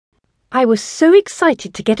I was so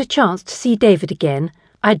excited to get a chance to see David again,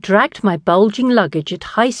 I dragged my bulging luggage at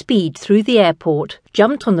high speed through the airport,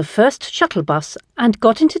 jumped on the first shuttle bus, and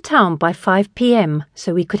got into town by 5 p.m.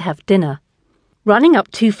 so we could have dinner. Running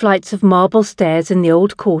up 2 flights of marble stairs in the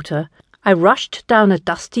old quarter, I rushed down a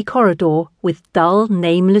dusty corridor with dull,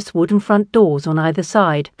 nameless wooden front doors on either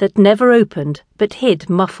side that never opened but hid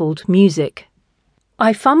muffled music.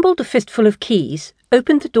 I fumbled a fistful of keys,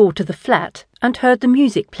 opened the door to the flat, and heard the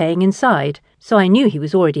music playing inside, so I knew he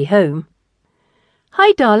was already home.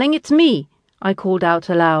 "Hi, darling, it's me," I called out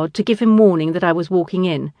aloud to give him warning that I was walking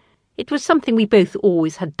in. It was something we both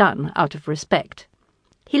always had done out of respect.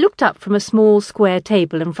 He looked up from a small square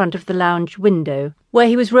table in front of the lounge window, where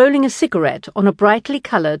he was rolling a cigarette on a brightly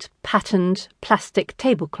coloured, patterned plastic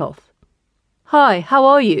tablecloth. "Hi, how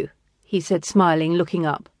are you?" he said, smiling, looking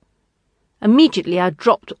up. Immediately I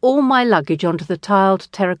dropped all my luggage onto the tiled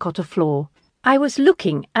terracotta floor. I was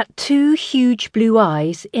looking at 2 huge blue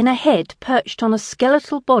eyes in a head perched on a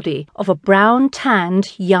skeletal body of a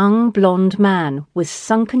brown-tanned, young blonde man with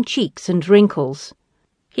sunken cheeks and wrinkles.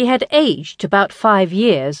 He had aged about 5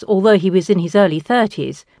 years, although he was in his early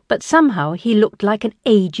 30s, but somehow he looked like an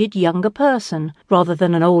aged younger person, rather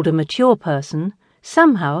than an older, mature person.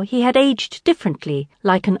 Somehow he had aged differently,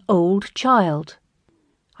 like an old child.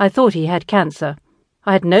 I thought he had cancer.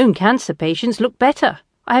 I had known cancer patients look better.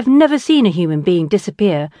 I have never seen a human being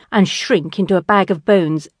disappear and shrink into a bag of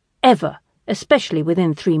bones, ever, especially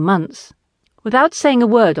within 3 months. Without saying a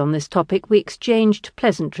word on this topic, we exchanged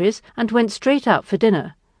pleasantries and went straight out for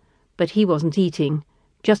dinner. But he wasn't eating,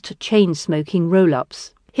 just chain-smoking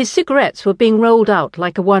roll-ups. His cigarettes were being rolled out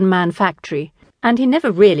like a one-man factory, and he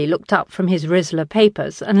never really looked up from his Rizzler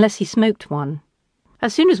papers unless he smoked one.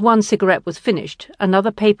 As soon as one cigarette was finished,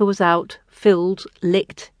 another paper was out, filled,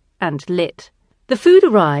 licked, and lit. The food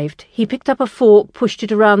arrived. He picked up a fork, pushed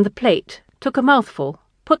it around the plate, took a mouthful,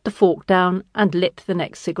 put the fork down, and lit the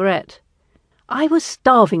next cigarette. I was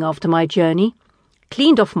starving after my journey,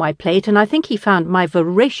 cleaned off my plate, and I think he found my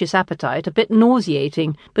voracious appetite a bit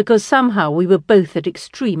nauseating, because somehow we were both at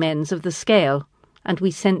extreme ends of the scale, and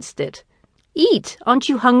we sensed it. "Eat, aren't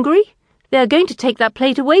you hungry? They are going to take that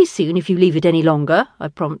plate away soon if you leave it any longer," I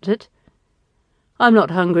prompted. "I'm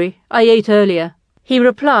not hungry. I ate earlier," he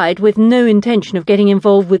replied, with no intention of getting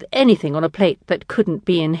involved with anything on a plate that couldn't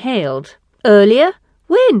be inhaled. "Earlier?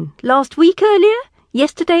 When? Last week earlier?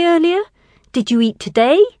 Yesterday earlier? Did you eat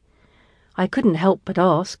today?" I couldn't help but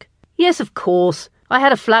ask. "Yes, of course. I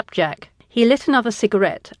had a flapjack." He lit another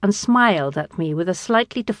cigarette and smiled at me with a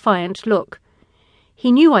slightly defiant look.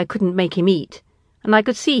 He knew I couldn't make him eat, and I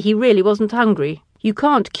could see he really wasn't hungry. You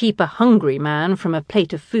can't keep a hungry man from a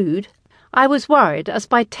plate of food. I was worried, as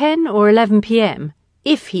by 10 or 11 p.m.,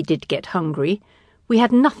 if he did get hungry, we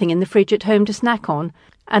had nothing in the fridge at home to snack on,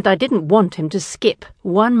 and I didn't want him to skip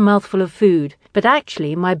one mouthful of food, but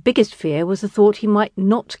actually my biggest fear was the thought he might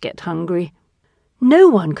not get hungry. No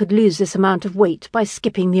one could lose this amount of weight by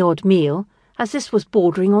skipping the odd meal, as this was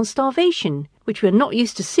bordering on starvation, which we're not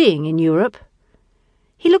used to seeing in Europe.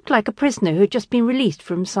 He looked like a prisoner who had just been released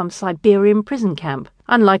from some Siberian prison camp,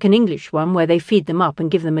 unlike an English one where they feed them up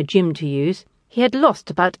and give them a gym to use. He had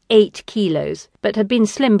lost about 8 kilos, but had been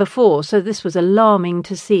slim before, so this was alarming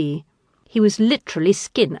to see. He was literally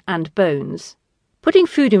skin and bones. Putting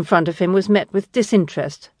food in front of him was met with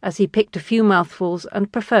disinterest, as he picked a few mouthfuls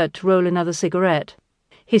and preferred to roll another cigarette.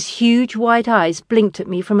 His huge white eyes blinked at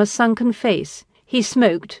me from a sunken face. He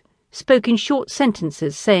smoked, spoke in short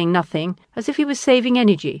sentences, saying nothing, as if he was saving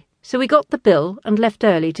energy, so we got the bill and left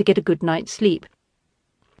early to get a good night's sleep.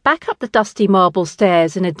 Back up the dusty marble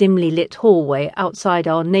stairs in a dimly lit hallway outside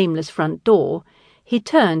our nameless front door, he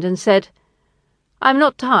turned and said, "I'm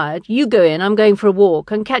not tired. You go in. I'm going for a walk,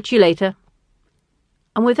 and catch you later."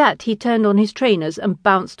 And with that he turned on his trainers and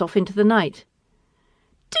bounced off into the night.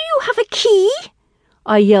 "Do you have a key?"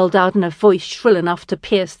 I yelled out in a voice shrill enough to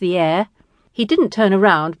pierce the air. He didn't turn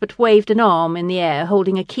around, but waved an arm in the air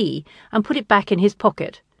holding a key and put it back in his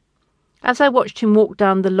pocket. As I watched him walk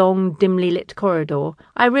down the long, dimly lit corridor,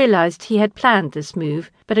 I realized he had planned this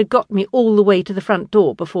move, but had got me all the way to the front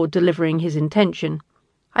door before delivering his intention.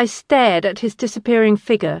 I stared at his disappearing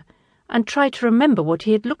figure and tried to remember what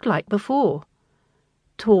he had looked like before.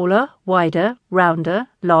 Taller, wider, rounder,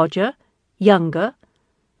 larger, younger,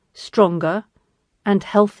 stronger, and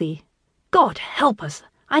healthy. God help us!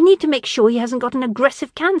 I need to make sure he hasn't got an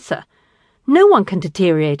aggressive cancer. No one can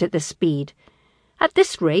deteriorate at this speed. At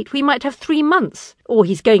this rate, we might have 3 months, or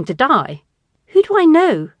he's going to die. Who do I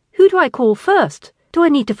know? Who do I call first? Do I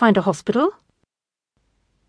need to find a hospital?